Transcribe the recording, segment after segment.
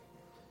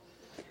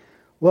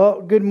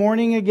Well, good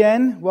morning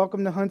again.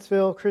 Welcome to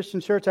Huntsville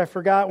Christian Church. I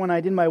forgot when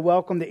I did my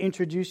welcome to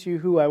introduce you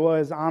who I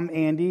was. I'm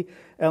Andy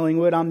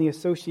Ellingwood. I'm the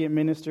associate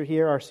minister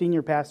here. Our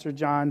senior pastor,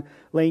 John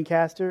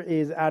Lancaster,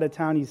 is out of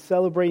town. He's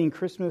celebrating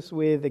Christmas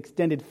with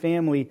extended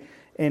family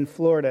in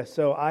Florida.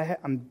 So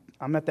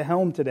I'm at the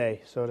helm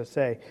today, so to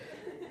say.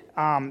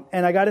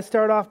 And I got to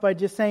start off by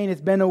just saying it's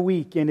been a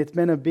week, and it's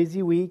been a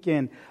busy week,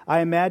 and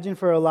I imagine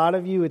for a lot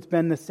of you it's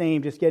been the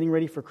same, just getting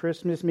ready for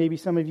Christmas. Maybe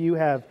some of you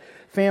have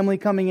family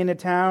coming into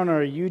town,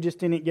 or you just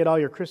didn't get all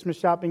your Christmas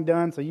shopping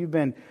done, so you've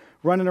been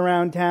running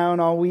around town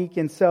all week.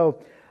 And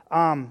so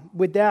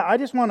with that, I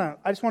just want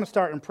to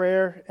start in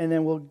prayer, and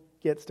then we'll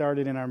get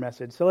started in our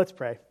message. So let's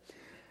pray.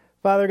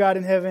 Father God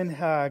in heaven,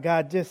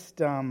 God,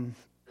 just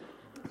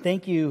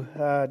thank you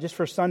just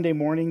for Sunday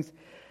mornings.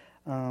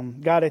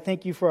 God, I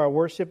thank you for our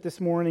worship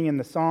this morning and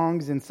the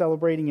songs and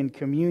celebrating in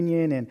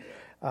communion. And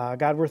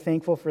God, we're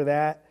thankful for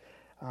that.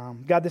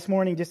 God, this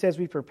morning, just as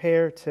we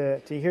prepare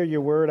to hear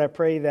your word, I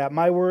pray that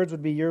my words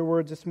would be your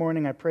words this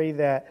morning. I pray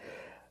that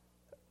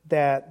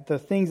the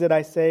things that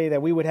I say,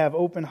 that we would have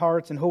open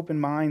hearts and open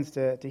minds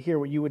to hear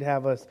what you would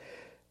have us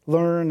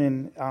learn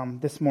and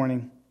this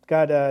morning.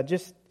 God,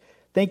 just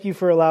thank you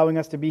for allowing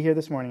us to be here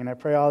this morning. And I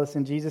pray all this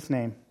in Jesus'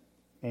 name.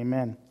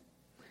 Amen.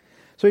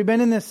 So we've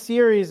been in this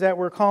series that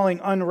we're calling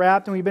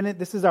Unwrapped, and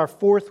this is our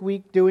fourth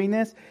week doing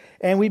this,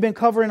 and we've been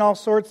covering all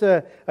sorts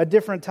of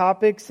different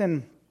topics,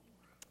 and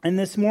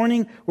this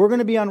morning we're going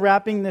to be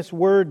unwrapping this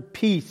word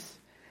peace.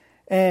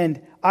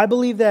 And I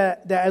believe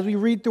that as we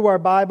read through our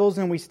Bibles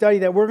and we study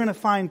that, we're going to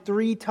find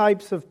three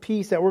types of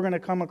peace that we're going to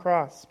come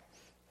across.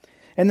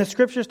 And the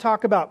scriptures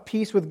talk about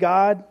peace with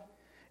God,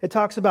 it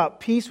talks about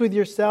peace with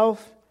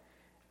yourself,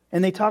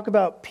 and they talk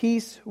about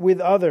peace with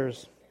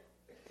others.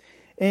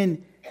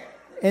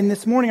 And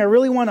this morning, I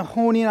really want to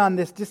hone in on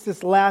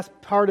this last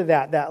part of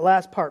that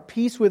last part,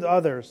 peace with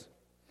others.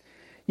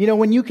 You know,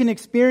 when you can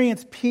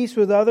experience peace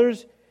with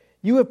others,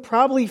 you have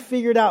probably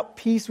figured out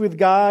peace with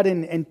God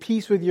and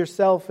peace with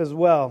yourself as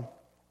well.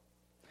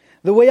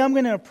 The way I'm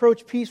going to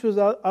approach peace with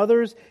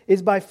others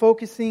is by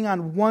focusing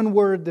on one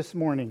word this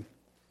morning.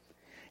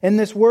 And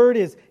this word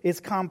is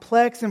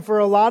complex, and for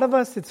a lot of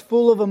us, it's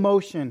full of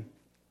emotion.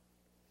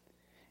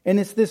 And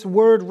it's this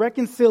word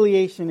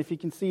reconciliation, if you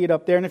can see it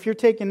up there. And if you're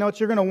taking notes,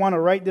 you're going to want to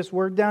write this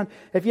word down.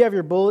 If you have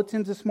your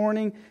bulletins this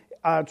morning,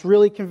 it's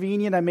really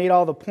convenient. I made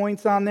all the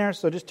points on there.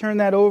 So just turn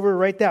that over,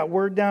 write that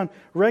word down.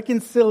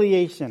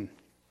 Reconciliation.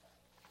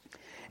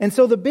 And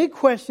so the big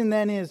question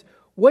then is,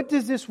 what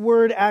does this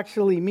word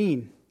actually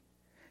mean?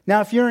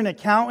 Now, if you're an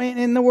accountant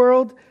in the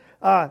world,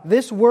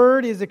 this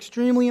word is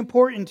extremely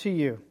important to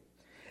you.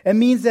 It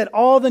means that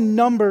all the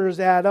numbers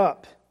add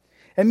up.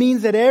 It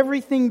means that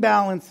everything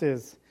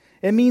balances.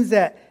 It means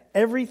that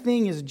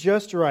everything is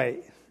just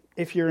right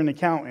if you're an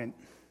accountant.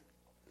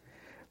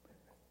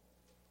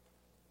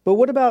 But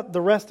what about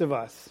the rest of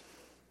us?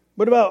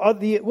 What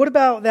about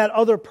that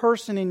other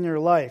person in your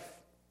life?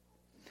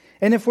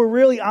 And if we're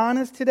really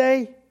honest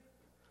today,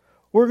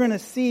 we're going to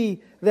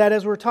see that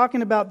as we're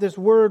talking about this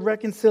word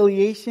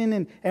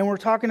reconciliation and we're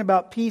talking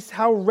about peace,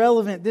 how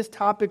relevant this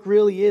topic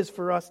really is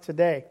for us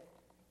today.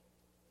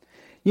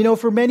 You know,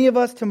 for many of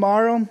us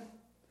tomorrow,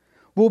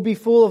 we'll be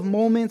full of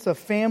moments of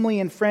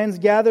family and friends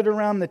gathered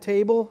around the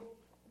table.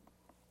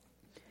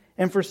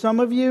 And for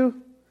some of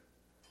you,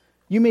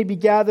 you may be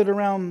gathered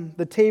around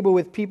the table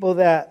with people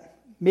that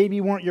maybe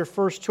weren't your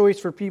first choice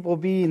for people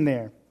being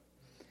there.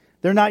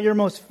 They're not your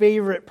most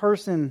favorite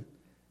person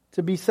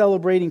to be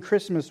celebrating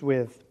Christmas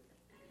with.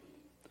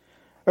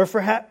 Or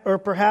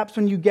perhaps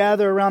when you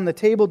gather around the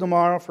table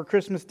tomorrow for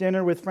Christmas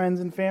dinner with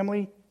friends and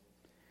family,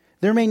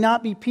 there may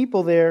not be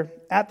people there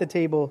at the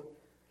table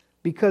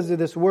because of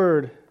this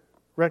word,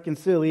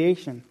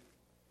 reconciliation.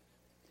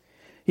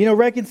 You know,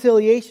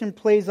 reconciliation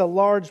plays a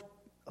large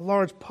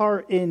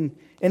part in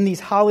these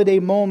holiday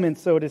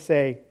moments, so to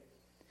say,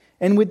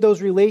 and with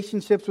those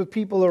relationships with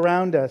people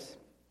around us.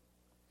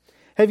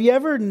 Have you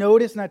ever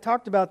noticed, and I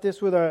talked about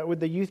this with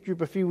the youth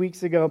group a few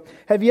weeks ago,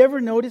 have you ever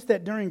noticed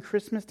that during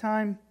Christmas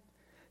time,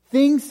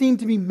 things seem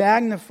to be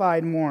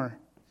magnified more,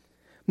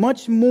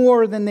 much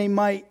more than they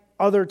might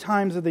other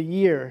times of the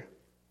year?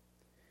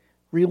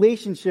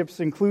 Relationships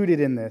included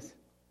in this.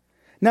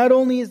 Not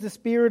only is the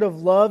spirit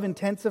of love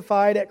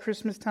intensified at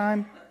Christmas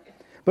time,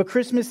 but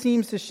Christmas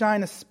seems to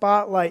shine a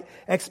spotlight,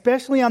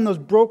 especially on those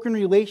broken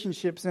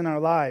relationships in our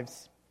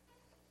lives.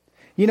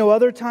 You know,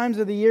 other times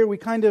of the year, we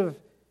kind of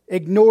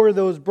ignore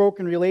those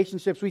broken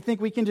relationships. We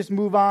think we can just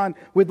move on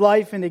with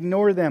life and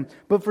ignore them.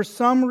 But for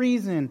some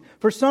reason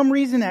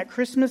at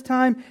Christmas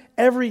time,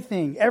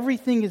 everything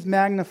is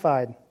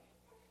magnified.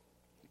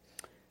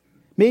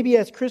 Maybe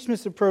as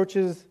Christmas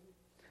approaches,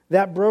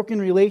 that broken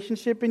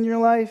relationship in your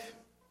life,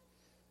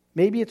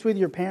 maybe it's with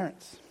your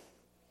parents.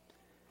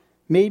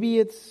 Maybe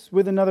it's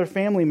with another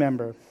family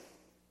member.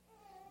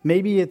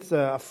 Maybe it's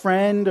a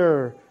friend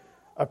or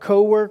a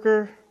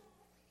coworker.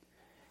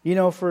 You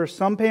know, for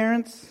some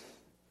parents,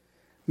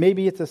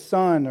 maybe it's a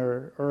son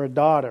or a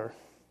daughter.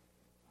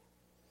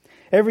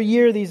 Every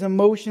year, these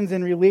emotions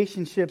and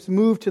relationships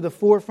move to the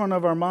forefront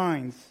of our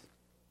minds.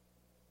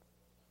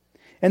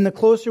 And the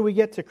closer we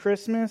get to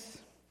Christmas,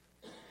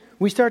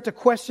 we start to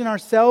question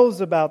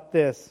ourselves about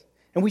this.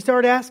 And we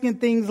start asking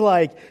things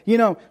like,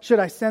 should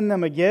I send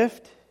them a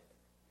gift?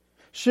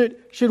 Should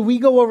we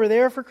go over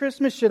there for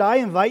Christmas? Should I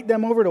invite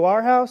them over to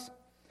our house?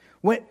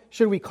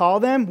 Should we call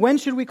them? When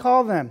should we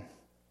call them?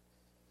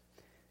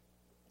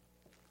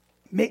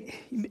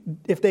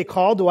 If they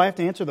call, do I have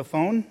to answer the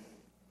phone?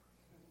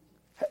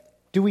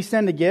 Do we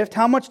send a gift?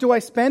 How much do I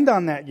spend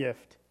on that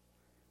gift?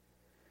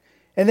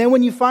 And then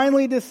when you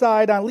finally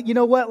decide on,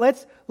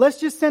 let's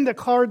just send a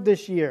card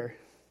this year.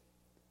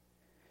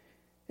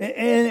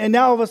 And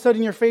now all of a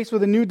sudden you're faced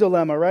with a new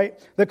dilemma, right?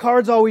 The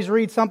cards always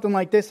read something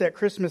like this at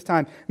Christmas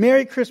time.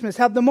 Merry Christmas.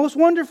 Have the most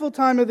wonderful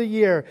time of the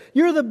year.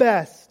 You're the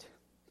best.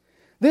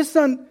 This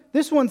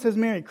one says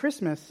Merry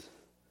Christmas.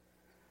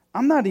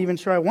 I'm not even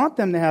sure I want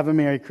them to have a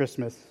Merry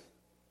Christmas.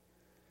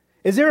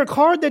 Is there a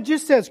card that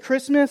just says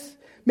Christmas?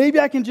 Maybe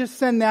I can just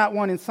send that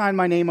one and sign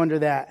my name under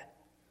that.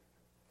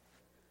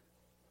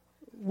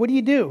 What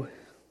do?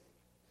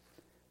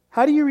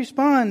 How do you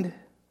respond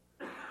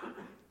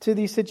to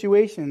these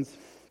situations?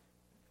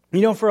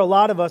 For a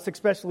lot of us,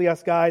 especially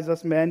us guys,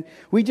 us men,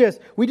 we just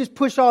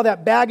push all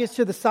that baggage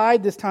to the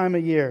side this time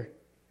of year.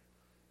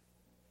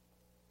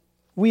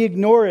 We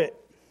ignore it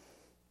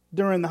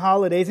during the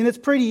holidays, and it's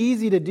pretty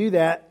easy to do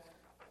that.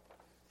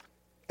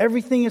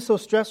 Everything is so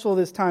stressful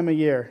this time of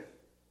year.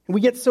 And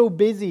we get so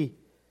busy.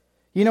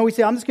 We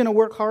say, I'm just going to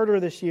work harder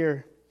this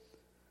year.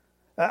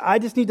 I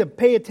just need to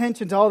pay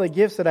attention to all the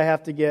gifts that I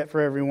have to get for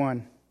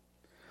everyone.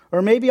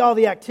 Or maybe all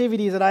the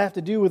activities that I have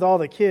to do with all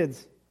the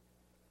kids.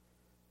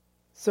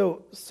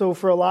 So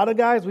for a lot of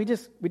guys, we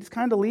just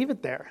kind of leave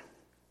it there.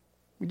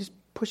 We just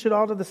push it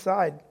all to the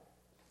side.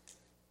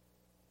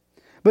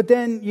 But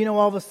then,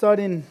 all of a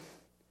sudden,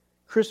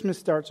 Christmas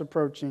starts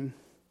approaching.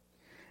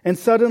 And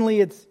suddenly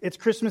it's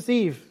Christmas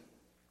Eve.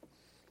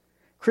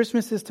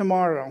 Christmas is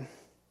tomorrow.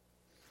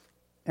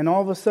 And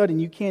all of a sudden,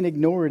 you can't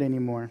ignore it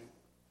anymore.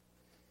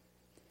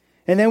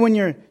 And then when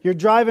you're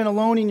driving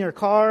alone in your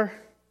car,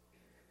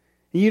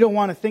 and you don't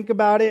want to think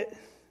about it,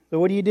 so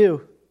what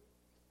do?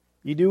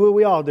 You do what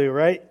we all do,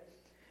 right?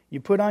 You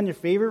put on your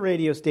favorite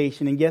radio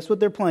station, and guess what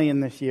they're playing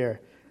this year?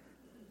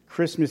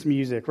 Christmas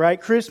music, right?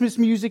 Christmas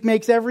music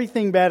makes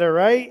everything better,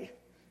 right?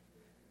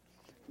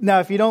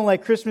 Now, if you don't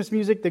like Christmas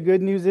music, the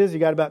good news is you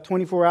got about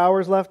 24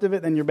 hours left of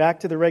it, then you're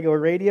back to the regular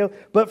radio.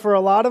 But for a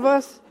lot of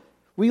us,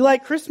 we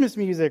like Christmas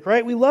music,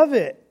 right? We love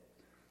it.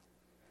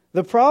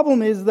 The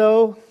problem is,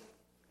 though,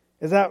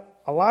 is that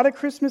a lot of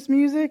Christmas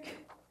music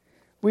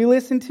we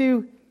listen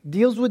to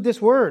deals with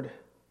this word,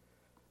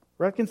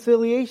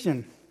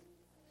 reconciliation.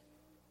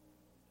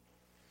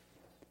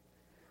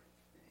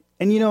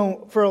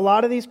 And for a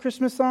lot of these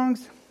Christmas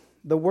songs,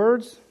 the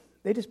words,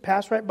 they just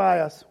pass right by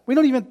us. We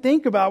don't even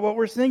think about what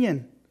we're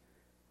singing.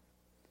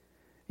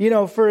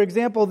 For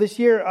example, this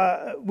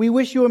year, we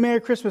wish you a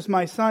Merry Christmas.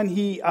 My son,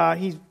 he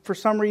for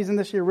some reason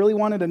this year really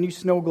wanted a new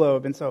snow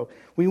globe. And so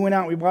we went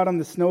out and we brought him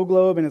the snow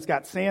globe, and it's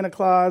got Santa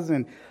Claus.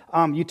 And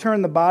you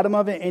turn the bottom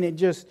of it, and it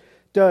just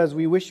does,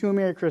 we wish you a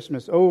Merry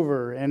Christmas,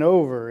 over and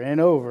over and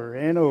over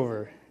and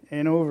over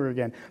and over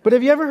again. But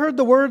have you ever heard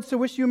the words to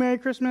wish you a Merry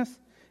Christmas?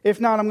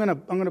 If not, I'm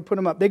gonna put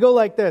them up. They go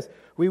like this.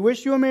 We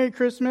wish you a Merry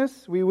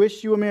Christmas. We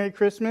wish you a Merry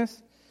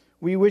Christmas.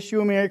 We wish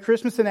you a Merry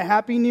Christmas and a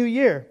Happy New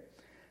Year.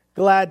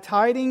 Glad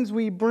tidings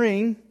we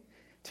bring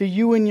to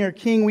you and your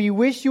King. We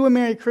wish you a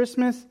Merry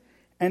Christmas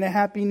and a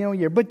Happy New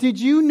Year. But did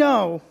you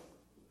know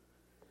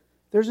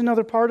there's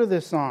another part of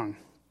this song?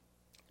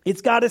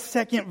 It's got a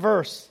second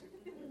verse.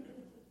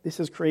 This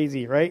is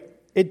crazy, right?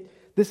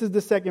 This is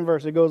the second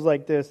verse. It goes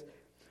like this.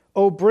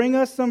 Oh, bring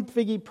us some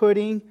figgy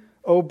pudding.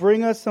 Oh,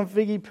 bring us some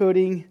figgy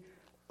pudding.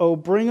 Oh,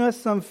 bring us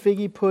some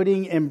figgy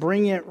pudding and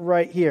bring it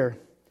right here.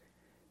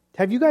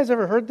 Have you guys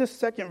ever heard this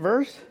second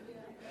verse?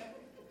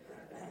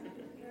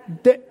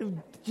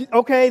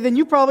 Okay, then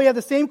you probably have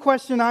the same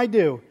question I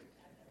do.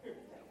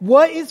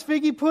 What is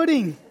figgy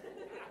pudding?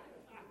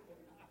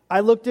 I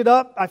looked it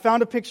up. I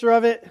found a picture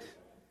of it.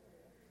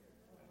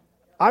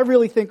 I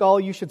really think all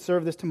of you should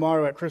serve this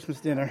tomorrow at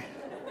Christmas dinner.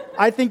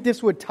 I think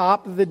this would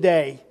top the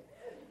day.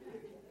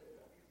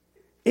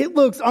 It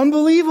looks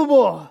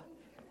unbelievable.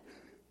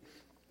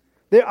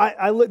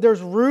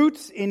 There's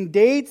roots and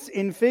dates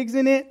and figs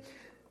in it.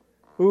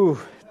 Ooh,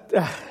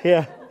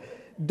 yeah.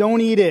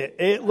 Don't eat it.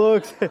 It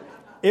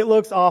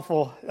looks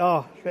awful.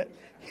 Oh,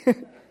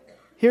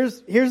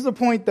 here's the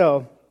point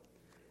though.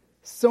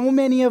 So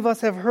many of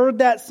us have heard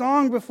that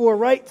song before,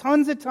 right?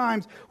 Tons of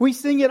times. We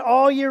sing it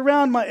all year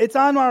round. It's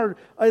on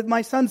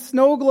my son's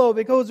snow globe.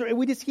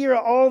 We just hear it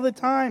all the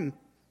time.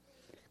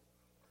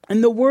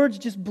 And the words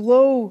just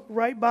blow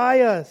right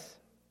by us.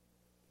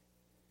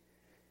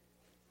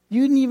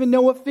 You didn't even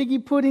know what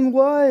figgy pudding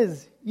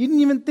was. You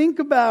didn't even think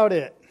about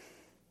it.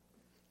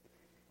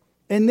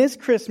 And this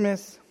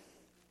Christmas,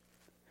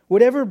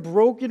 whatever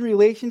broken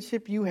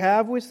relationship you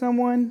have with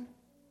someone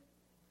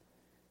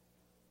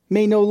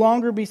may no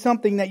longer be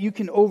something that you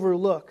can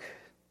overlook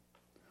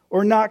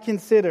or not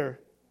consider.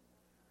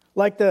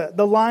 Like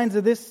the lines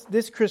of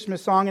this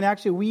Christmas song, and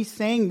actually we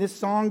sang this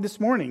song this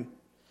morning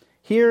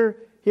here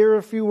here are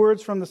a few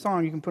words from the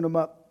song. You can put them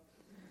up.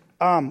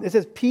 It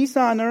says, peace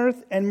on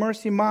earth and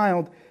mercy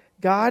mild,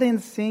 God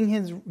and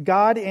sinners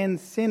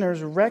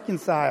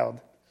reconciled.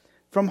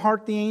 From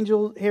hark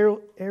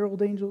the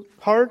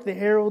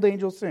herald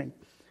angels sing.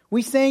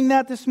 We sang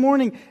that this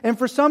morning, and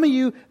for some of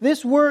you,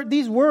 these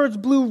words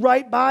blew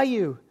right by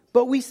you,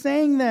 but we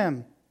sang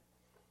them.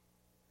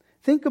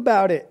 Think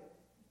about it.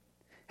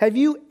 Have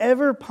you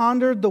ever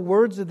pondered the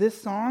words of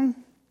this song?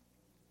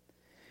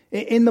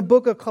 In the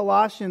book of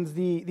Colossians,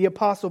 the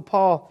Apostle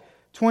Paul,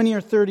 20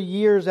 or 30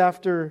 years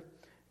after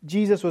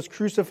Jesus was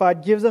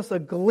crucified, gives us a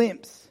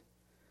glimpse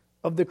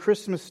of the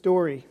Christmas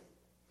story.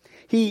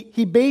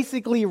 He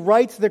basically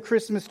writes the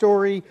Christmas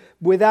story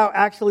without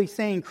actually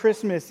saying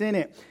Christmas in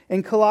it.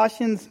 In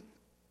Colossians,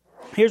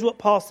 here's what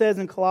Paul says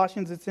in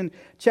Colossians. It's in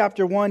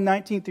chapter 1,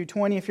 19 through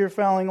 20, if you're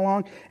following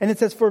along. And it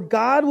says, for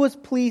God was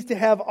pleased to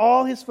have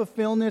all His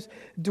fulfillment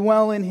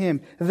dwell in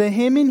Him. The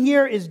Him in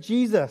here is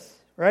Jesus,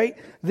 right?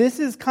 This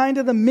is kind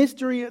of the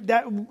mystery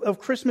of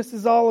Christmas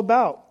is all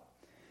about.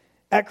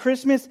 At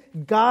Christmas,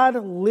 God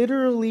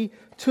literally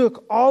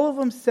took all of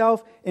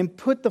Himself and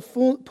put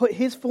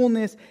His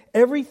fullness,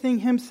 everything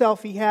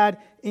Himself He had,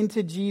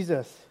 into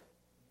Jesus.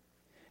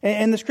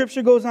 And the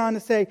scripture goes on to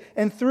say,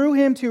 and through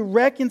Him to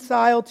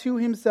reconcile to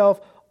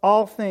Himself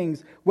all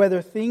things,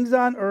 whether things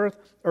on earth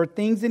or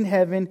things in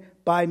heaven,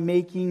 by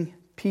making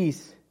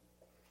peace.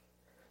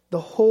 The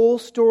whole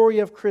story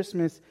of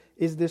Christmas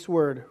is this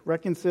word,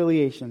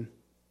 reconciliation.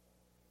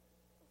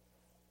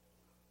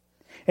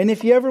 And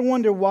if you ever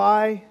wonder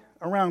why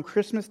around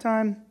Christmas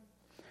time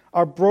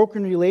our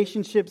broken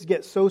relationships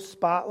get so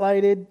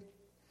spotlighted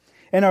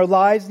and our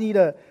lives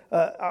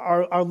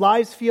our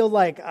lives feel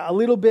like a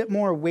little bit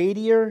more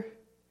weightier,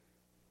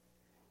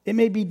 it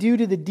may be due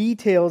to the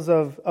details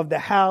of the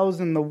hows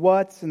and the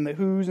whats and the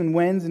whos and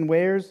whens and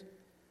wheres,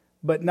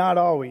 but not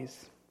always.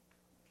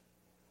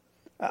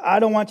 I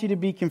don't want you to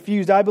be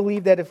confused. I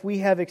believe that if we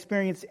have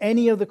experienced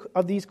any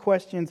of these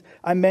questions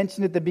I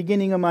mentioned at the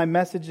beginning of my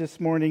message this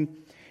morning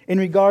in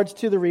regards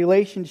to the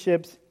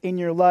relationships in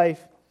your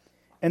life,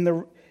 and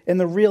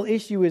the real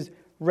issue is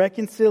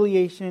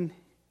reconciliation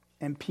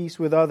and peace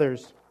with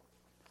others.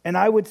 And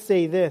I would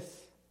say this,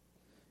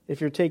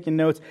 if you're taking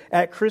notes,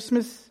 at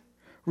Christmas,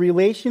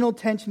 relational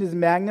tension is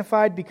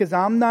magnified because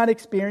I'm not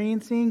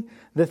experiencing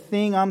the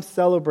thing I'm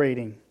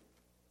celebrating.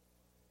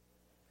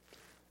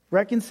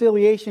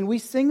 Reconciliation, we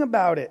sing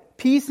about it.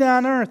 Peace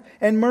on earth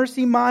and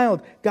mercy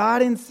mild.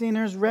 God and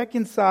sinners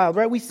reconciled,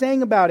 right? We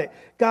sang about it.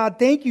 God,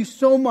 thank you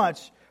so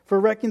much for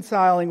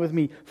reconciling with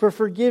me, for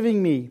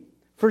forgiving me,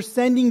 for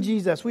sending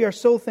Jesus. We are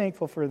so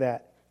thankful for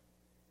that.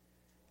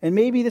 And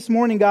maybe this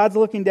morning God's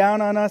looking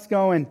down on us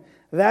going,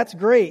 that's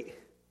great,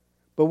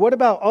 but what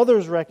about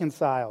others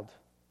reconciled?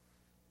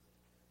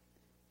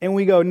 And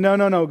we go,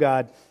 no,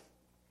 God.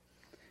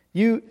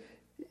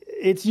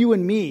 It's you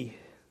and me.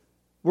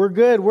 We're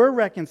good. We're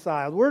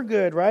reconciled. We're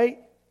good, right?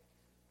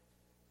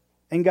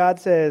 And God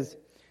says,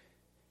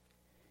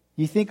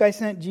 you think I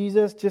sent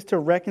Jesus just to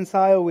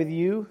reconcile with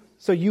you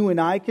so you and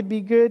I could be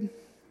good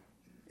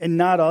and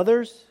not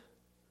others?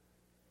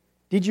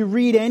 Did you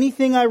read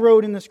anything I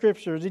wrote in the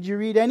Scriptures? Did you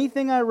read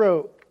anything I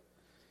wrote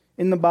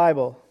in the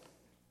Bible?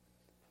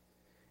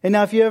 And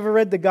now if you ever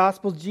read the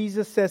Gospel,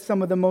 Jesus says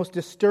some of the most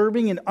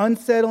disturbing and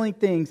unsettling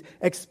things,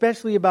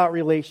 especially about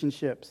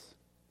relationships.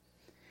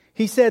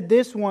 He said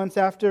this once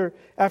after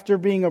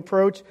being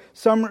approached.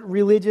 Some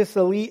religious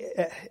elite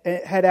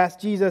had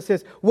asked Jesus,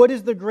 says, what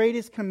is the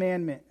greatest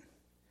commandment?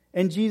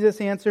 And Jesus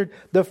answered,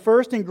 the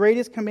first and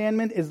greatest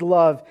commandment is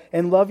love,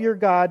 and love your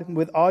God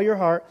with all your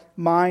heart,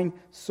 mind,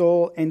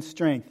 soul, and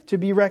strength. To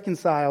be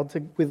reconciled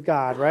with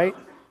God, right?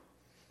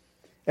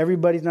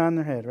 Everybody's nodding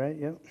their head, right?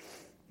 Yep.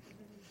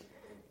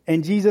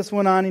 And Jesus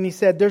went on and He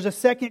said, there's a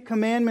second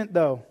commandment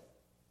though.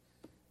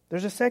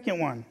 There's a second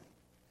one.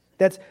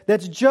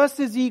 That's just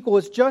as equal,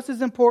 it's just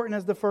as important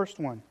as the first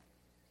one.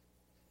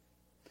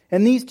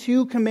 And these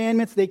two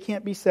commandments, they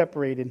can't be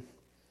separated.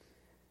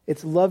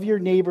 It's love your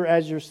neighbor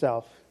as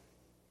yourself.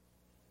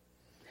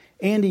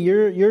 Andy,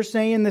 you're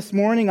saying this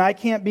morning I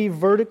can't be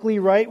vertically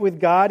right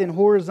with God and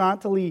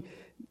horizontally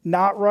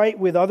not right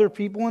with other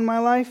people in my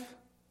life?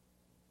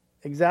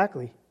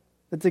 Exactly.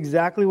 That's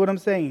exactly what I'm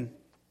saying.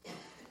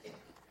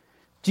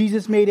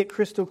 Jesus made it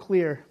crystal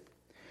clear.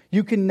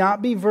 You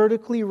cannot be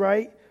vertically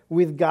right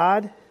with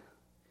God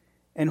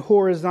and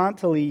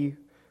horizontally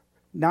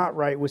not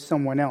right with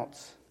someone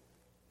else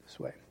this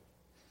way.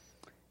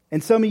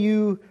 And some of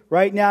you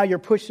right now, you're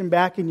pushing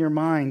back in your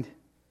mind.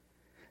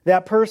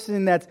 That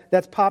person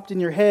that's popped in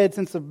your head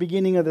since the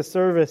beginning of the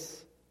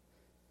service.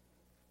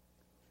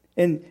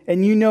 And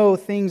you know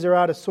things are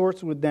out of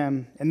sorts with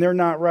them and they're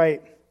not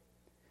right.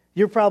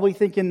 You're probably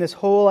thinking this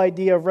whole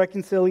idea of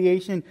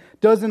reconciliation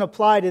doesn't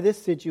apply to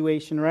this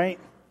situation, right?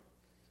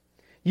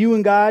 You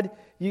and God,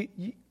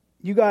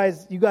 you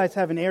guys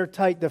have an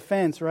airtight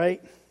defense,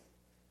 right?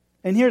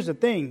 And here's the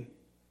thing,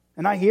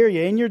 and I hear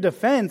you, in your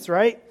defense,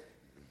 right?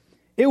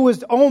 It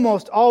was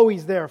almost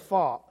always their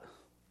fault,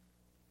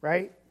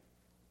 right?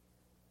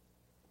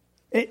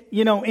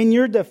 In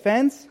your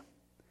defense,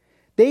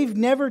 They've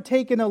never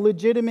taken a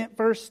legitimate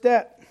first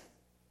step.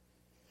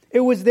 It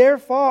was their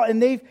fault,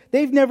 and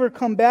they've never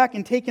come back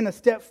and taken a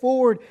step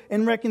forward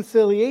in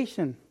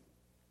reconciliation.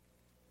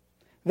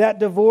 That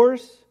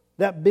divorce,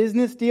 that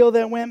business deal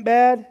that went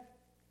bad,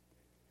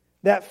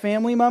 that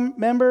family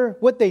member,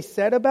 what they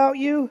said about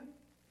you,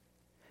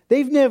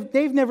 they've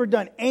never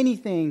done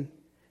anything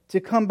to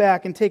come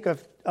back and take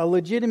a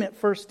legitimate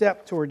first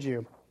step towards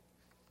you.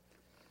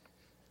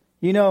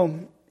 You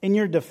know, in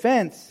your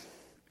defense,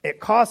 it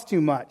costs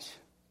too much.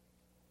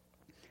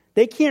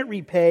 They can't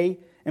repay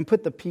and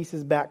put the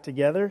pieces back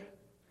together.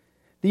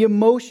 The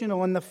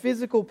emotional and the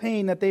physical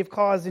pain that they've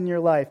caused in your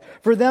life.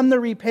 For them to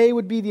repay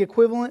would be the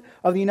equivalent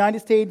of the United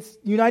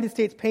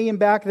States paying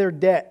back their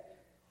debt.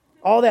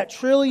 All that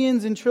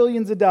trillions and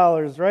trillions of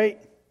dollars,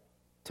 right?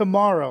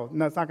 Tomorrow.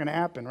 And that's not going to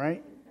happen,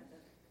 right?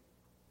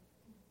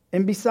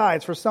 And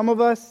besides, for some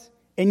of us,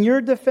 in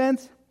your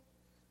defense,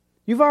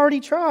 you've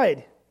already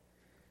tried.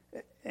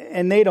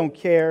 And they don't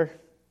care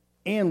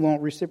and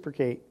won't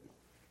reciprocate.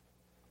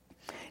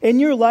 In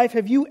your life,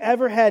 have you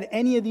ever had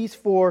any of these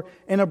four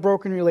in a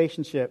broken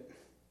relationship?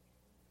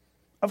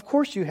 Of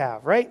course you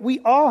have, right?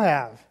 We all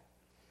have.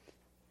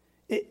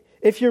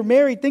 If you're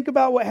married, think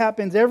about what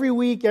happens every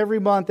week, every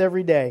month,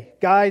 every day.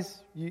 Guys,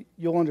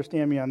 you'll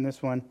understand me on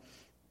this one.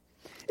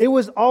 It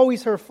was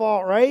always her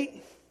fault,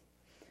 right?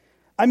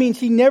 I mean,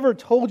 she never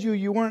told you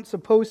you weren't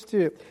supposed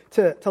to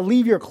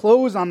leave your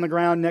clothes on the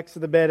ground next to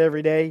the bed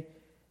every day.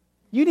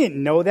 You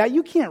didn't know that.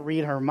 You can't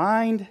read her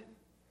mind.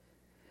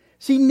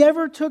 She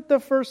never took the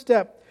first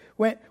step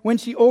when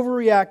she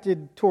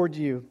overreacted towards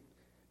you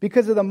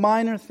because of the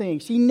minor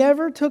things. She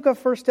never took a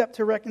first step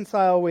to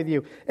reconcile with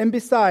you. And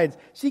besides,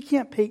 she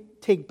can't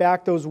take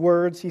back those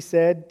words he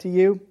said to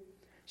you.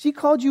 She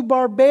called you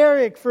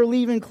barbaric for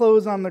leaving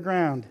clothes on the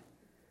ground.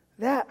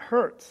 That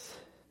hurts.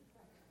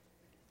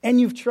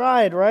 And you've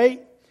tried,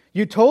 right?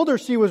 You told her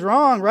she was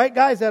wrong, right?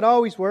 Guys, that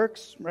always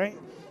works, right?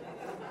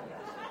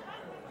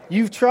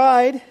 You've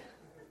tried.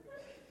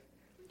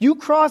 You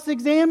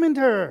cross-examined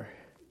her.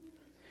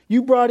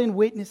 You brought in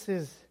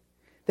witnesses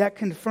that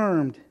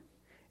confirmed,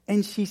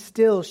 and she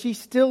still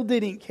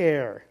didn't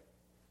care.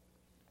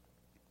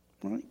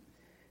 Right?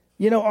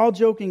 You know, all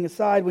joking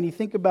aside, when you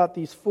think about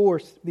these four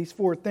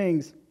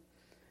things,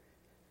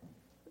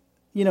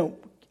 you know,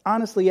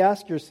 honestly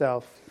ask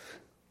yourself,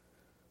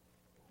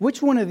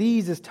 which one of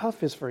these is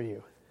toughest for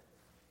you?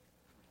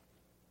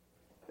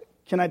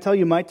 Can I tell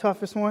you my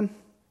toughest one?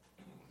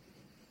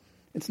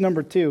 It's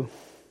number 2.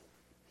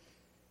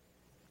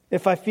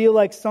 If I feel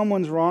like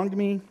someone's wronged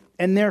me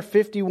and they're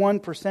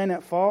 51%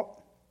 at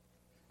fault,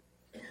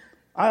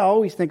 I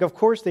always think, of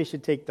course they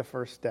should take the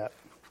first step.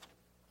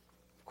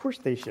 Of course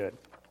they should.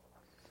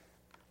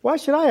 Why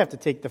should I have to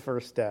take the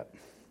first step?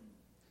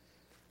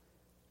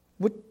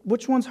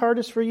 Which one's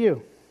hardest for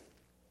you?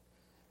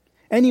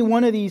 Any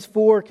one of these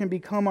 4 can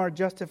become our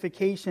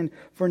justification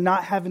for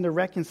not having to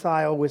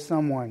reconcile with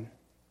someone.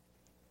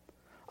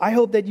 I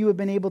hope that you have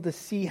been able to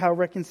see how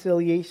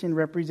reconciliation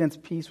represents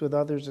peace with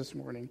others this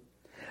morning.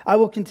 I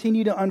will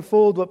continue to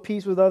unfold what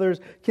peace with others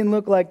can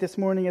look like this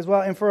morning as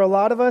well. And for a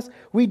lot of us,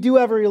 we do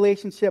have a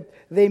relationship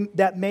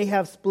that may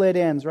have split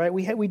ends, right?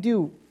 We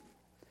do.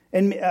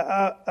 And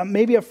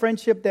maybe a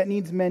friendship that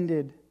needs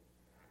mended.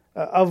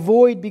 A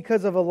void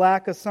because of a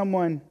lack of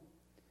someone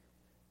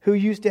who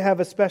used to have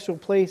a special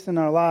place in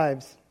our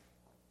lives.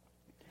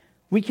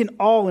 We can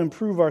all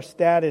improve our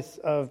status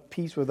of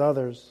peace with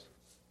others.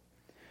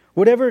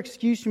 Whatever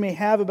excuse you may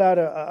have about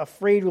a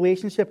frayed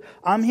relationship,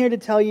 I'm here to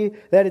tell you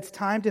that it's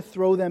time to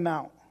throw them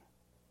out.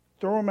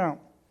 Throw them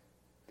out.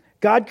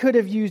 God could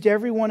have used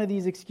every one of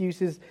these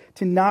excuses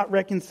to not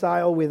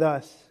reconcile with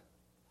us,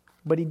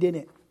 but He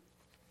didn't.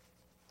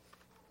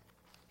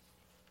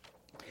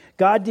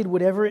 God did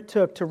whatever it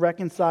took to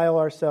reconcile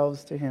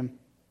ourselves to Him.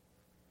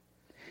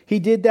 He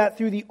did that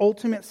through the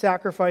ultimate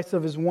sacrifice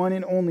of His one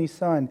and only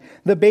Son.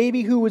 The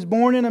baby who was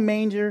born in a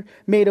manger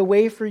made a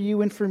way for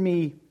you and for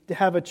me to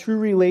have a true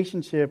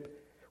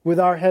relationship with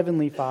our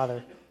Heavenly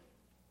Father.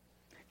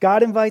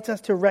 God invites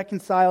us to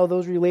reconcile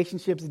those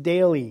relationships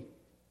daily.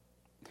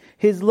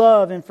 His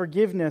love and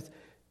forgiveness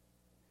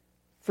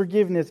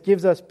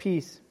gives us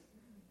peace.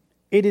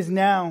 It is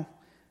now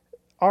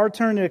our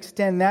turn to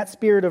extend that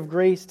spirit of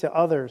grace to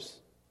others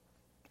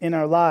in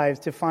our lives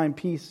to find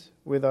peace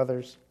with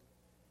others.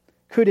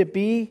 Could it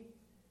be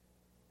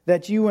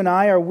that you and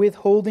I are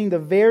withholding the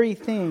very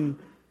thing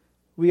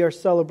we are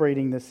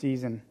celebrating this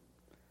season?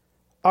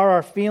 Are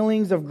our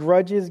feelings of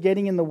grudges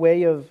getting in the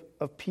way of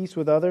peace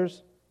with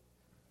others?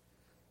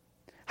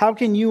 How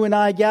can you and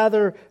I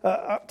gather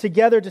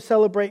together to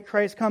celebrate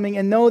Christ's coming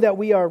and know that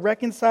we are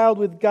reconciled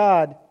with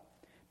God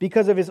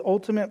because of His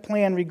ultimate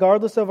plan,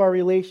 regardless of our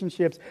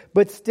relationships,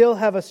 but still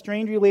have a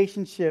strained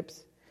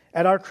relationships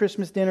at our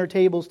Christmas dinner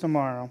tables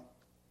tomorrow?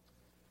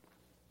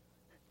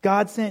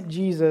 God sent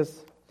Jesus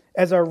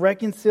as our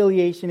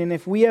reconciliation, and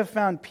if we have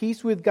found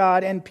peace with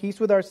God and peace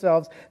with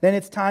ourselves, then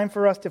it's time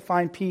for us to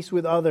find peace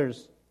with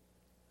others.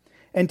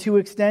 And to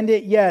extend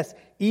it, yes,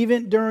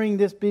 even during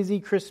this busy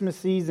Christmas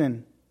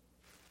season.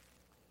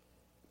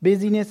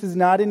 Busyness is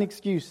not an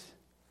excuse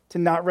to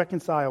not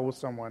reconcile with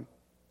someone.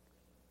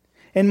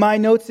 In my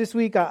notes this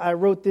week, I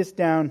wrote this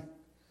down.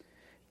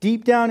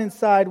 Deep down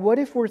inside, what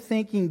if we're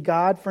thanking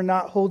God for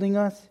not holding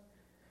us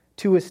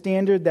to a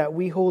standard that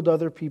we hold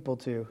other people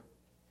to?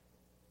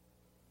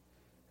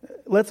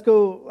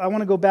 I want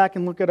to go back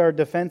and look at our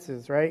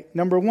defenses, right?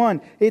 Number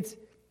one, it's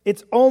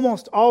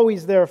almost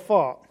always their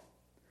fault.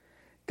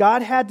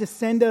 God had to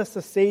send us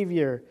a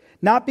Savior,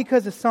 not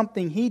because of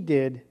something He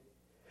did.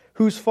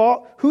 Whose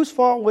fault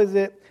was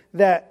it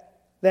that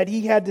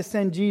He had to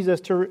send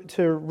Jesus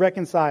to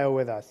reconcile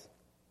with us?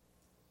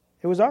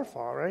 It was our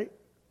fault, right?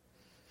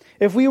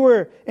 If we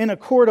were in a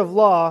court of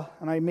law,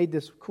 and I made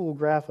this cool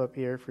graph up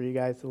here for you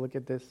guys to look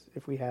at this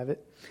if we have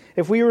it.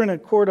 If we were in a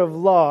court of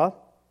law,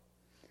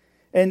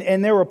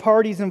 and there were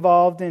parties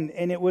involved,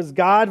 and it was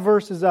God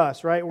versus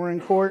us, right? We're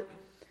in court,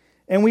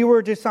 and we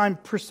were to assign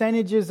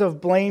percentages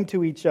of blame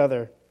to each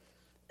other.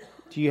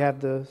 Do you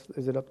have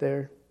is it up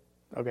there?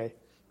 Okay.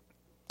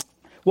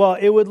 Well,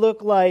 it would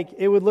look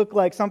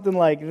like something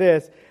like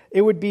this.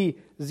 It would be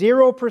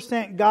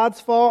 0% God's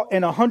fault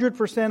and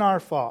 100% our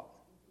fault.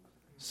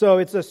 So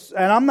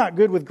and I'm not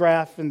good with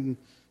graph and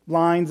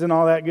lines and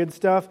all that good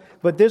stuff,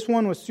 but this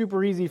one was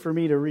super easy for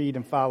me to read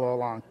and follow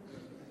along.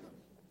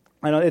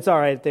 I know it's all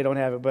right if they don't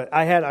have it, but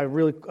I had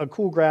a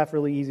cool graph,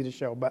 really easy to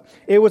show. But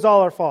it was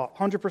all our fault.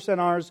 100%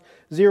 ours,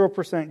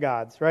 0%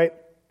 God's, right?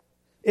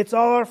 It's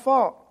all our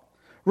fault.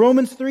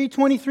 Romans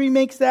 3:23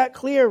 makes that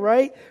clear,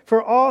 right?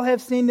 For all have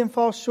sinned and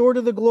fall short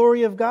of the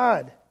glory of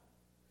God.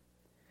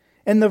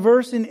 And the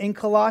verse in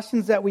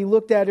Colossians that we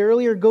looked at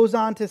earlier goes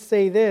on to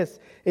say this.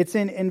 It's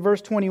in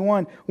verse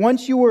 21.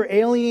 Once you were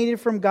alienated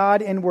from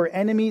God and were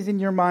enemies in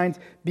your minds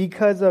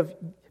because of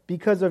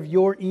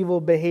your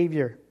evil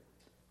behavior.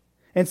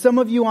 And some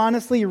of you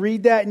honestly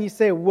read that and you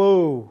say,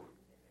 whoa.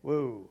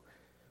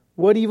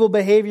 What evil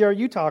behavior are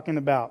you talking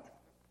about?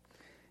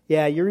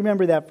 Yeah, you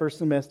remember that first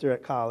semester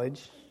at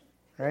college,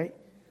 right?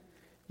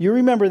 You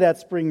remember that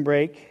spring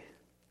break.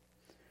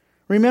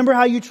 Remember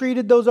how you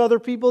treated those other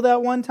people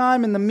that one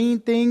time and the mean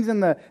things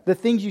and the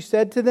things you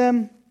said to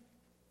them?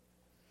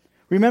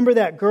 Remember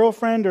that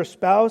girlfriend or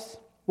spouse,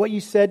 what you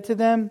said to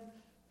them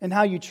and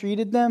how you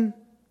treated them?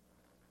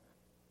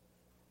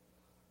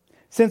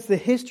 Since the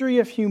history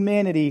of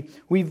humanity,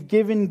 we've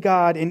given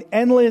God an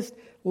endless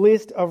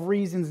list of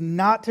reasons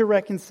not to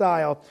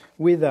reconcile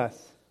with us.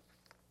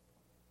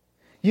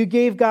 You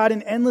gave God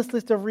an endless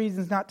list of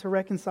reasons not to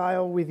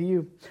reconcile with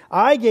you.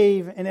 I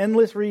gave an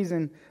endless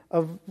reason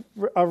of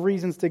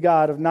reasons to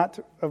God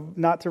of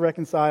not to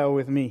reconcile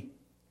with me.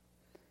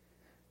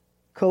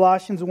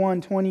 Colossians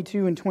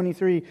 1:22 and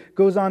 23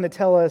 goes on to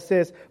tell us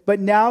this, but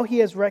now He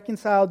has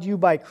reconciled you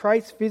by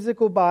Christ's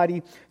physical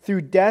body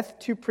through death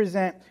to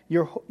present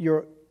you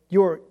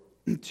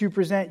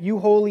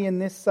holy in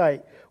this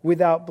sight,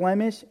 without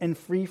blemish and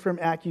free from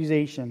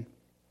accusation.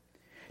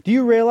 Do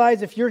you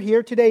realize if you're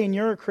here today and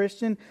you're a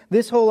Christian,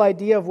 this whole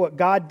idea of what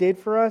God did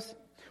for us,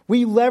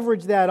 we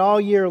leverage that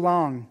all year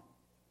long.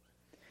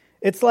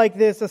 It's like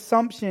this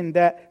assumption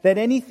that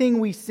anything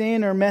we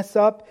sin or mess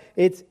up,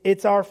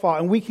 it's our fault.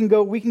 And we can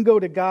go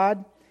to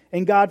God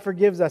and God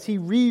forgives us. He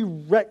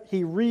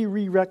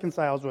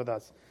reconciles with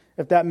us,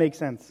 if that makes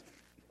sense.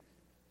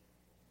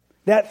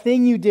 That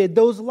thing you did,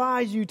 those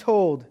lies you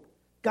told,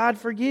 God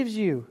forgives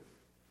you.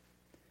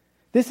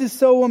 This is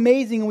so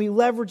amazing, and we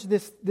leverage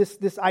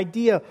this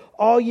idea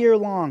all year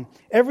long.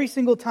 Every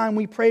single time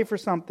we pray for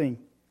something,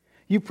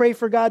 you pray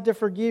for God to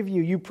forgive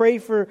you. You pray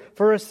for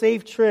a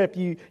safe trip.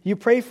 You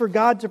pray for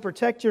God to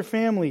protect your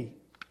family.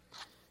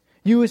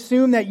 You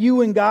assume that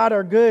you and God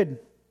are good.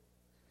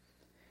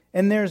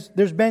 And there's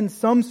been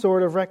some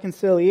sort of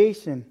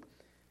reconciliation.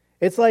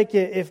 It's like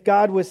if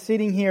God was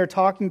sitting here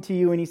talking to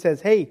you and He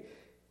says, hey,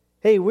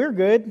 we're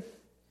good.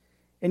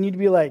 And you'd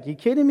be like, you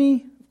kidding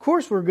me? Of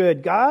course we're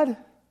good, God.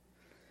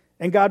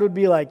 And God would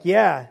be like,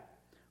 yeah,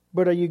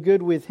 but are you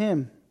good with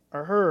him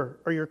or her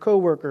or your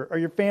coworker or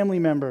your family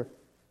member?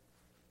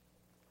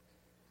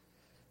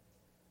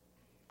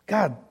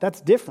 God,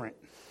 that's different.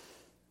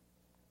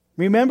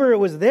 Remember, it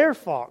was their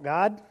fault,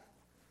 God.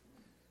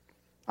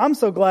 I'm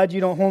so glad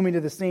you don't hold me to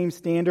the same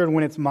standard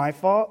when it's my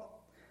fault.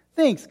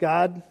 Thanks,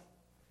 God.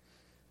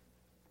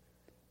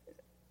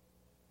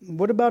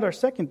 What about our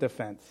second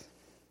defense?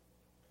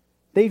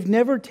 They've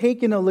never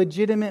taken a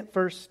legitimate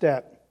first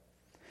step.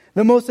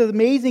 The most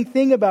amazing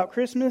thing about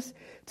Christmas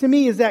to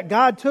me is that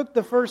God took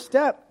the first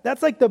step.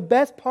 That's like the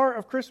best part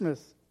of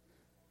Christmas.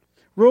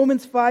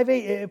 Romans 5:8,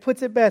 it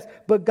puts it best.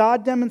 But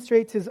God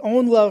demonstrates His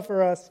own love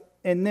for us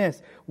in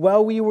this.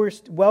 While we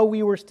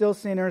were still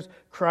sinners,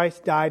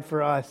 Christ died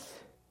for us.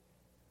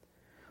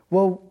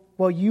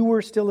 While you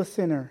were still a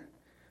sinner,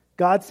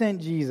 God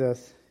sent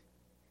Jesus.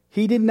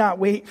 He did not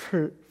wait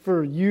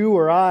for you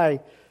or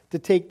I to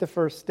take the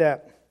first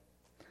step.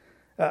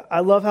 I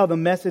love how the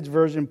Message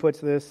version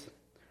puts this.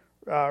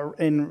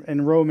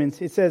 In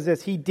Romans, it says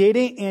this: He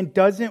didn't and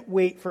doesn't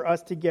wait for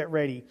us to get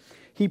ready.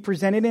 He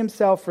presented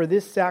Himself for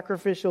this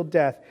sacrificial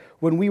death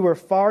when we were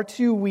far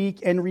too weak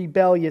and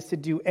rebellious to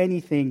do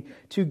anything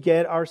to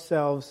get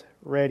ourselves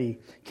ready.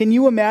 Can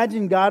you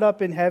imagine God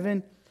up in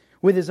heaven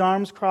with his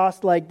arms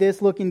crossed like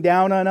this, looking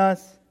down on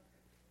us?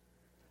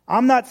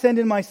 I'm not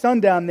sending my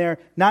son down there,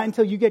 not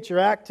until you get your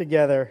act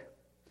together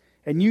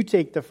and you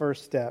take the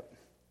first step.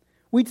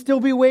 We'd still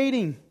be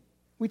waiting.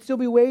 We'd still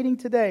be waiting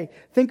today.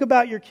 Think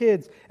about your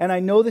kids. And I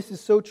know this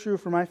is so true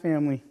for my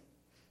family.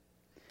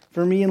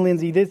 For me and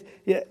Lindsay,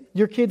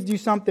 your kids do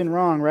something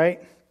wrong,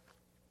 right?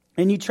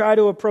 And you try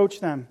to approach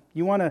them.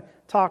 You want to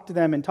talk to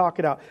them and talk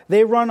it out.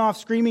 They run off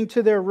screaming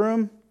to their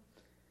room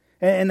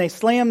and they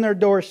slam their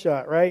door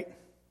shut, right?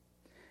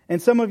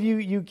 And some of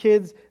you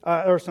kids,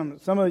 or some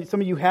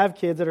of you have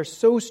kids that are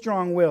so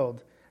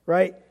strong-willed,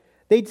 right?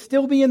 They'd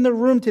still be in the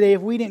room today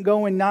if we didn't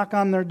go and knock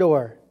on their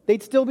door.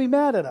 They'd still be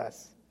mad at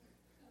us.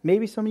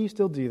 Maybe some of you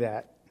still do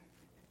that.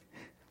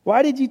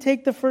 Why did you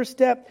take the first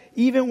step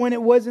even when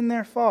it wasn't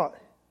their fault?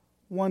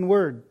 One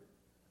word.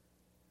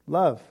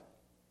 Love.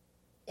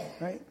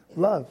 Right?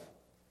 Love.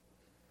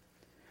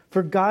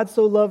 For God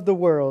so loved the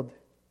world,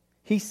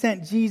 He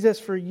sent Jesus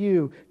for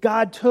you.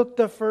 God took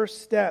the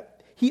first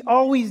step. He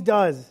always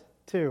does,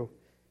 too.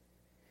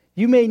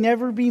 You may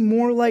never be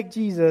more like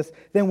Jesus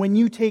than when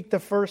you take the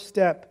first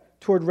step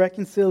toward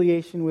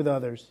reconciliation with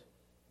others.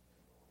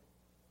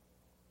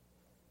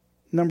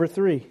 Number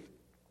 3,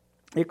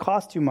 it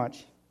costs too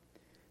much.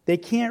 They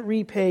can't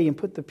repay and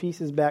put the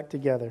pieces back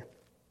together.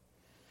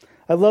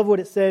 I love what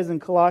it says in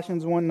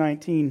Colossians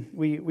 1:19.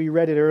 We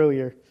read it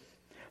earlier.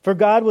 For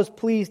God was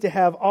pleased to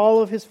have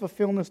all of His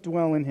fulfillment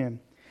dwell in Him,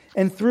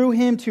 and through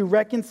Him to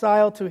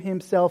reconcile to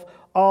Himself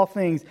all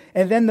things.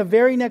 And then the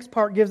very next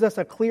part gives us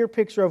a clear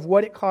picture of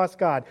what it cost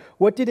God.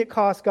 What did it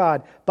cost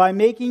God? By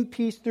making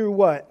peace through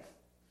what?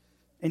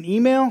 An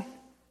email?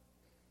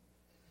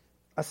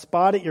 A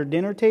spot at your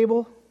dinner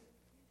table?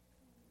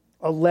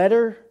 A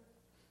letter?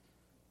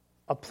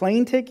 A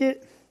plane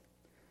ticket?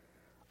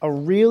 A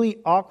really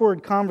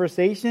awkward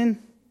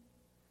conversation?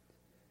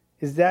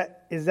 Is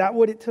that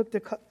what it took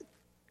to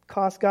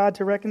cost God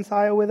to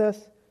reconcile with us?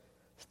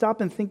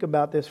 Stop and think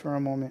about this for a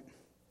moment.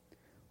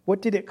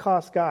 What did it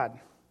cost God?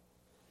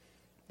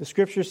 The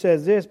scripture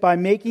says this, by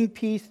making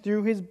peace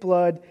through His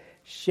blood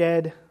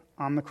shed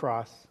on the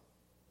cross.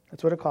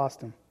 That's what it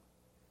cost Him.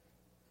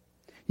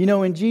 You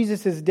know, in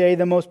Jesus' day,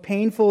 the most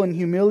painful and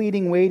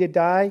humiliating way to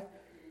die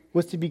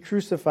was to be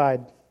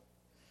crucified.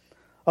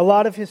 A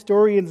lot of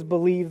historians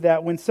believe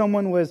that when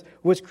someone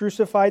was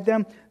crucified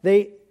them,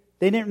 they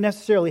didn't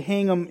necessarily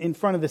hang them in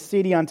front of the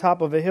city on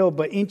top of a hill,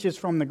 but inches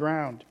from the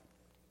ground.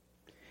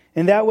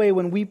 And that way,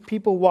 when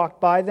people walked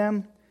by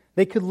them,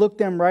 they could look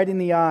them right in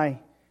the eye.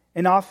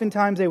 And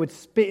oftentimes they would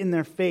spit in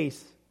their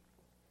face.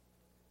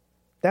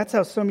 That's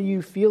how some of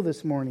you feel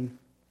this morning.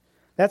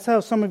 That's how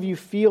some of you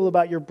feel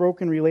about your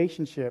broken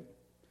relationship.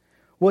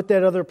 What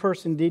that other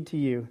person did to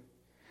you.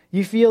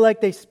 You feel like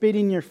they spit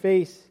in your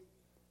face.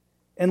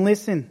 And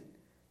listen,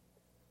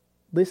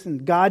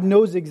 God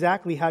knows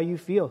exactly how you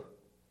feel.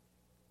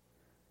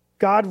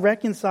 God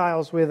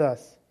reconciles with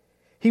us.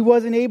 He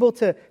wasn't able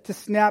to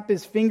snap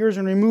His fingers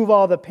and remove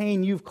all the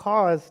pain you've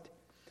caused.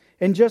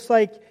 And just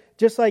like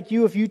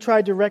you, if you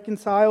tried to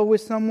reconcile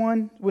with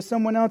someone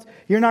else,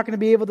 you're not going to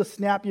be able to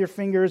snap your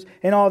fingers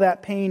and all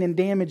that pain and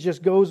damage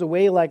just goes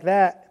away like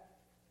that.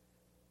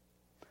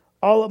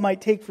 All it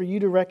might take for you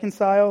to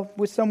reconcile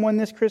with someone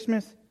this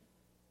Christmas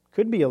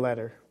could be a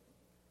letter.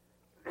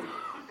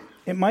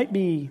 It might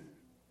be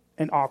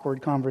an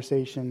awkward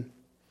conversation.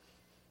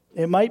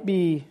 It might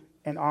be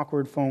an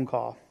awkward phone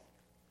call.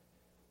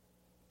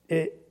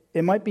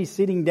 It might be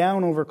sitting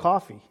down over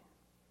coffee.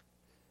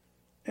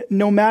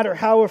 No matter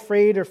how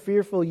afraid or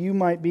fearful you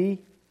might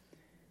be,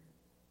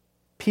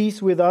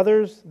 peace with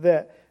others,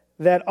 that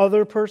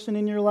other person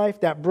in your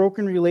life, that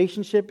broken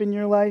relationship in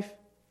your life,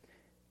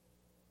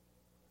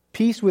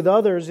 peace with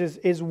others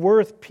is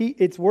worth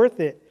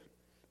it.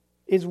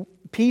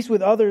 Peace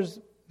with others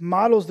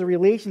models the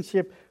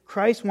relationship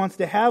Christ wants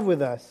to have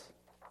with us.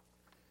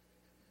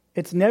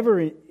 It's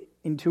never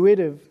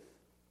intuitive.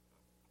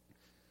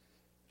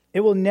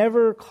 It will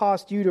never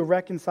cost you to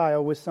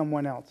reconcile with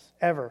someone else,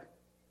 ever.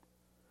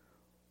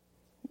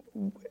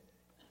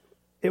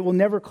 It will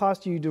never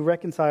cost you to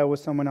reconcile with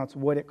someone else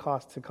what it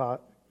costs to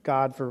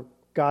God for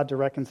God to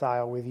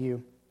reconcile with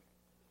you.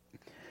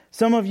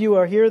 Some of you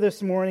are here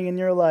this morning and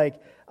you're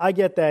like, I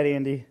get that,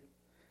 Andy.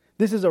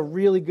 This is a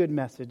really good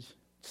message.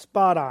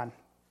 Spot on.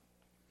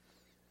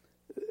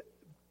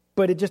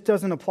 But it just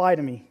doesn't apply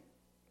to me.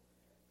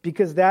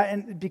 Because of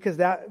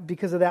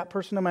that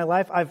person in my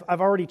life,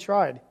 I've already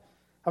tried.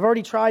 I've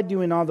already tried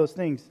doing all those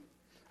things.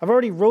 I've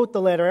already wrote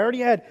the letter. I already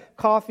had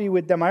coffee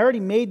with them. I already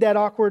made that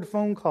awkward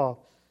phone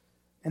call.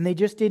 And they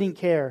just didn't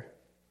care.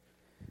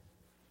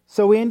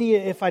 So, Andy,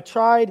 if I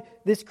tried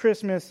this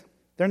Christmas,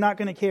 they're not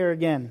going to care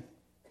again.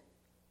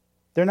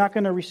 They're not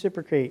going to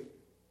reciprocate.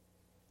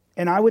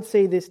 And I would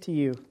say this to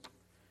you.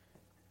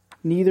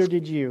 Neither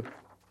did you.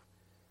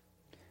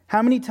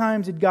 How many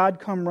times did God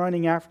come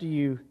running after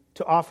you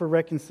to offer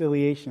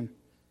reconciliation?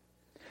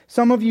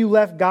 Some of you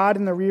left God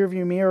in the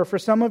rearview mirror. For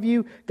some of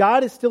you,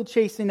 God is still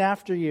chasing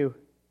after you.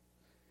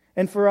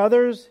 And for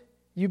others,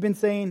 you've been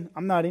saying,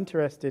 I'm not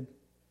interested.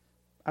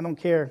 I don't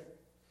care.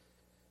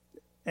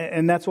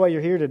 And that's why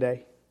you're here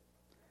today.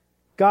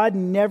 God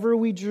never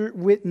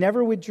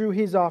withdrew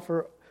his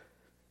offer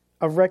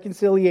of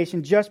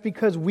reconciliation just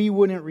because we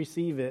wouldn't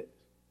receive it.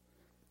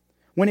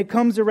 When it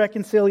comes to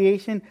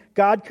reconciliation,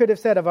 God could have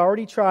said, I've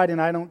already tried and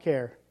I don't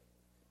care.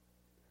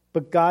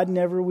 But God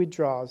never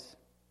withdraws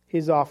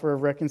his offer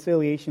of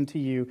reconciliation to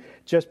you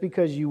just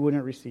because you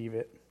wouldn't receive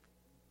it.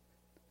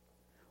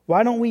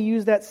 Why don't we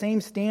use that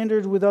same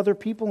standard with other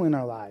people in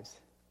our lives?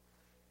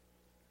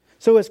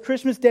 So as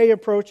Christmas Day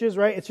approaches,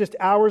 right, it's just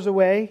hours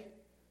away,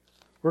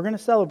 we're going to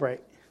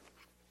celebrate.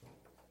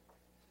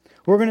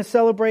 We're going to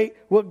celebrate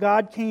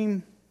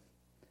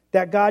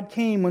that God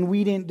came when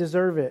we didn't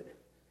deserve it.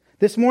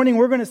 This morning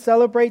we're going to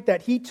celebrate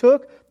that he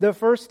took the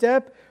first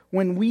step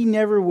when we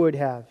never would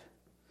have.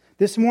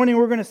 This morning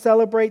we're going to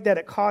celebrate that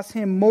it cost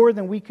him more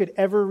than we could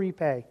ever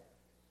repay.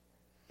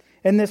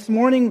 And this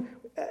morning,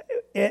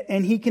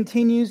 and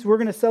we're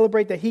going to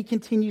celebrate that he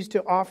continues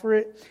to offer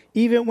it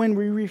even when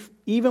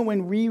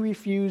we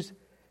refuse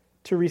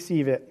to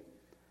receive it.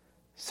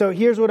 So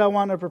here's what I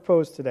want to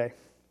propose today.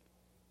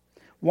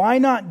 Why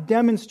not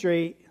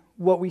demonstrate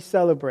what we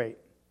celebrate?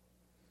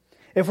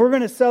 If we're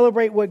going to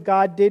celebrate what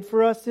God did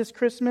for us this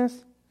Christmas,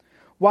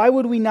 why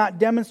would we not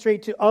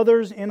demonstrate to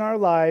others in our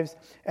lives,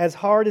 as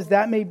hard as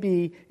that may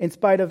be, in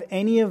spite of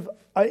any of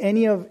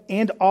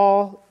and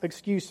all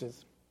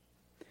excuses?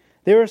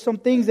 There are some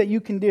things that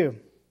you can do,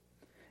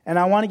 and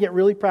I want to get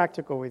really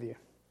practical with you.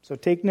 So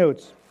take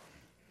notes.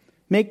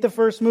 Make the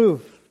first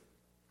move.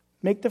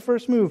 Make the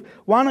first move.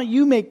 Why don't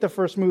you make the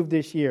first move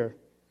this year?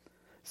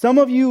 Some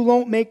of you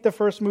won't make the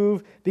first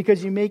move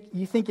because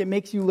you think it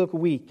makes you look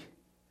weak.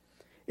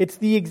 It's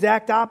the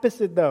exact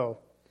opposite, though.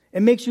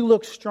 It makes you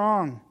look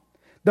strong.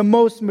 The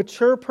most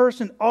mature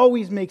person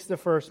always makes the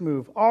first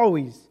move.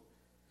 Always.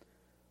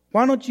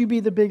 Why don't you be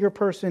the bigger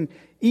person,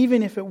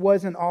 even if it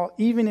wasn't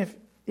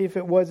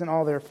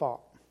all their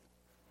fault?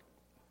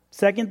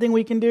 Second thing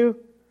we can do,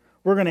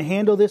 we're going to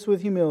handle this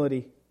with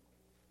humility.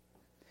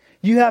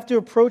 You have to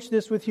approach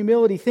this with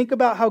humility. Think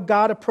about how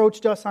God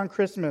approached us on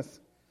Christmas.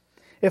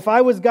 If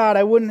I was God,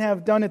 I wouldn't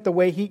have done it the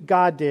way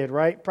God did,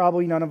 right?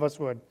 Probably none of us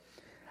would.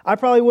 I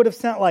probably would have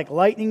sent like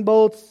lightning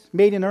bolts,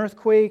 made an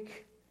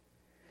earthquake.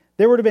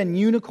 There would have been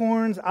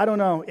unicorns. I don't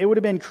know. It would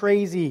have been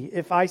crazy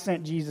if I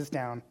sent Jesus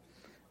down,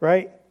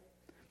 right?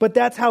 But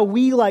that's how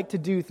we like to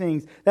do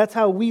things. That's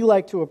how we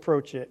like to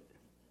approach it.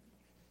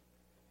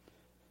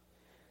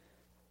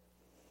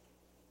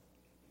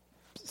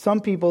 Some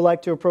people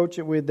like to approach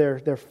it with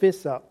their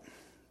fists up,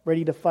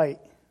 ready to fight,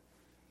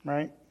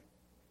 right?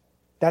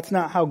 That's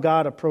not how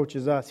God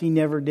approaches us. He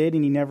never did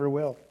and he never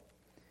will.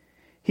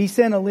 He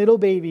sent a little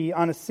baby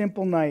on a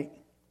simple night.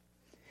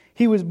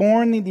 He was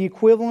born in the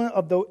equivalent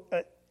of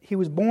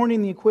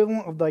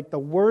the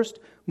worst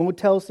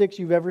Motel 6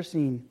 you've ever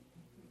seen.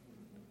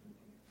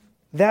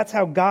 That's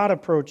how God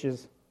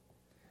approaches.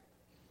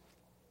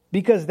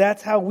 Because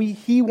that's how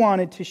he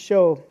wanted to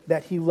show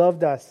that he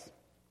loved us.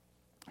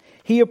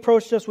 He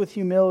approached us with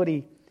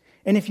humility.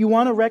 And if you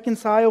want to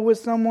reconcile with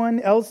someone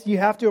else, you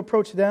have to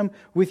approach them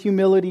with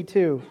humility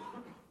too.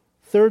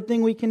 Third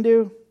thing we can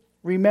do,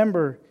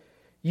 remember,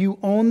 you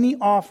own the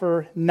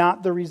offer,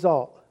 not the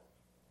result.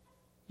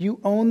 You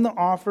own the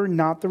offer,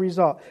 not the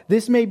result.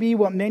 This may be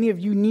what many of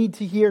you need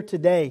to hear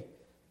today.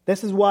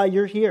 This is why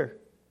you're here.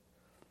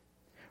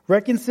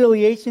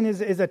 Reconciliation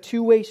is a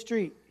two-way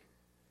street.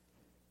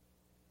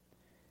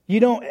 You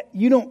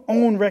don't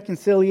own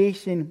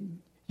reconciliation.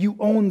 You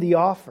own the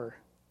offer.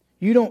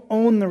 You don't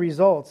own the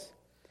results.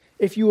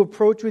 If you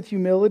approach with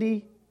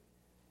humility,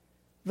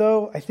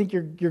 though, I think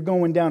you're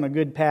going down a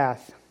good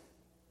path.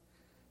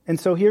 And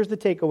so here's the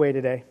takeaway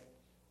today.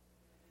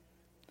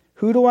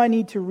 Who do I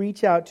need to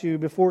reach out to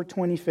before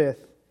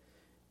 25th?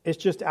 It's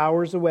just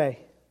hours away.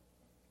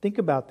 Think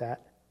about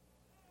that.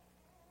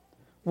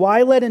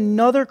 Why let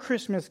another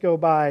Christmas go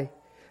by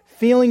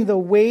feeling the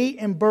weight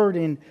and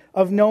burden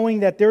of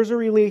knowing that there's a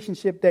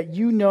relationship that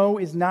you know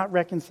is not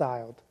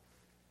reconciled?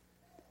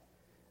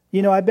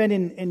 You know, I've been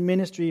in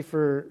ministry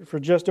for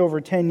just over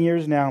 10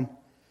 years now,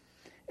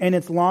 and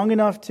it's long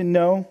enough to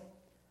know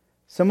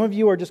some of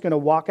you are just going to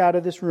walk out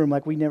of this room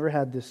like we never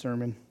had this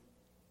sermon.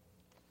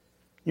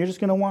 You're just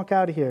going to walk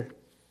out of here.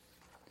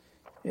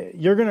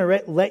 You're going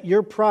to let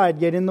your pride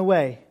get in the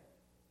way.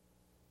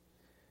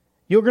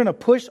 You're going to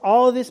push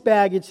all of this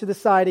baggage to the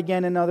side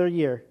again another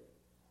year.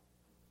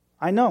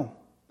 I know.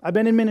 I've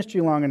been in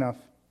ministry long enough.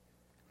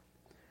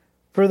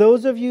 For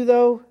those of you,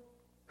 though,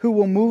 who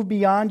will move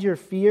beyond your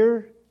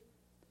fear,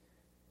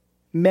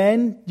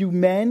 men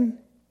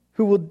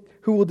who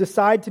will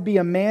decide to be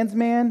a man's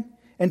man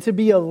and to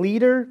be a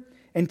leader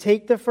and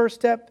take the first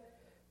step,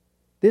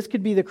 this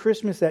could be the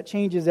Christmas that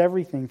changes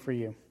everything for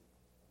you.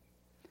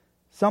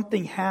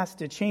 Something has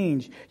to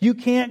change. You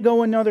can't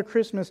go another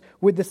Christmas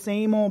with the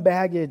same old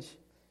baggage.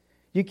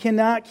 You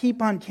cannot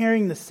keep on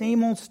carrying the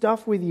same old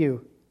stuff with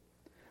you,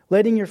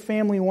 letting your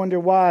family wonder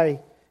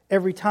why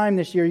every time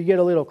this year you get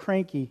a little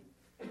cranky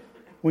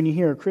when you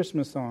hear a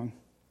Christmas song.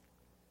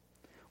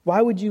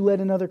 Why would you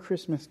let another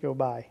Christmas go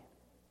by?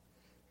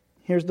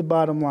 Here's the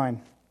bottom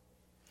line.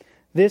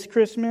 This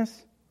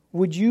Christmas,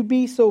 would you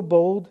be so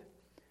bold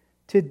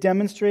to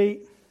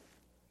demonstrate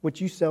what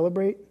you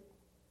celebrate?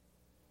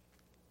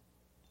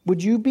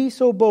 Would you be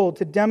so bold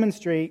to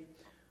demonstrate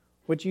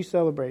what you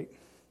celebrate?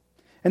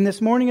 And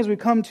this morning, as we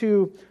come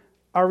to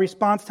our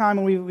response time,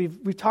 and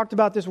we've talked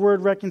about this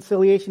word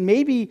reconciliation,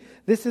 maybe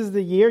this is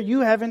the year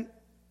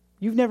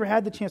you've never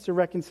had the chance to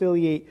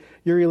reconciliate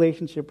your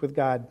relationship with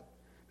God.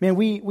 Man,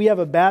 we have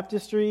a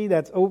baptistry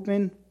that's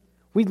open.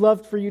 We'd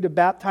love for you to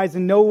baptize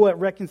and know what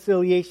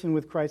reconciliation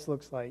with Christ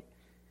looks like.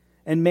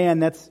 And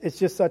man, it's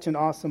just such an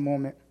awesome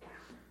moment.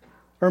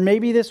 Or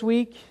maybe this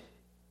week,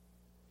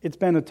 it's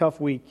been a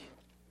tough week.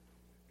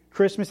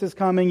 Christmas is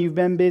coming, you've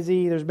been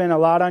busy, there's been a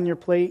lot on your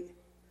plate,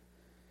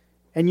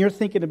 and you're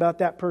thinking about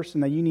that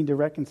person that you need to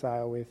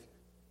reconcile with,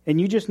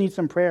 and you just need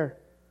some prayer.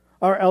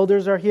 Our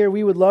elders are here.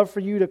 We would love for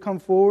you to come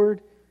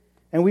forward,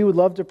 and we would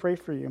love to pray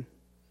for you.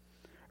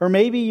 Or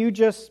maybe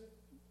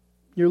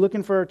you're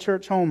looking for a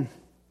church home,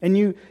 and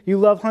you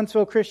love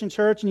Huntsville Christian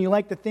Church, and you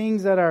like the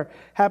things that are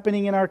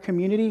happening in our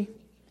community.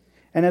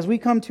 And as we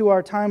come to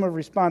our time of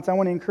response, I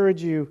want to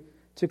encourage you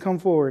to come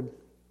forward.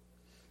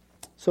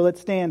 So let's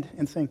stand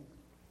and sing.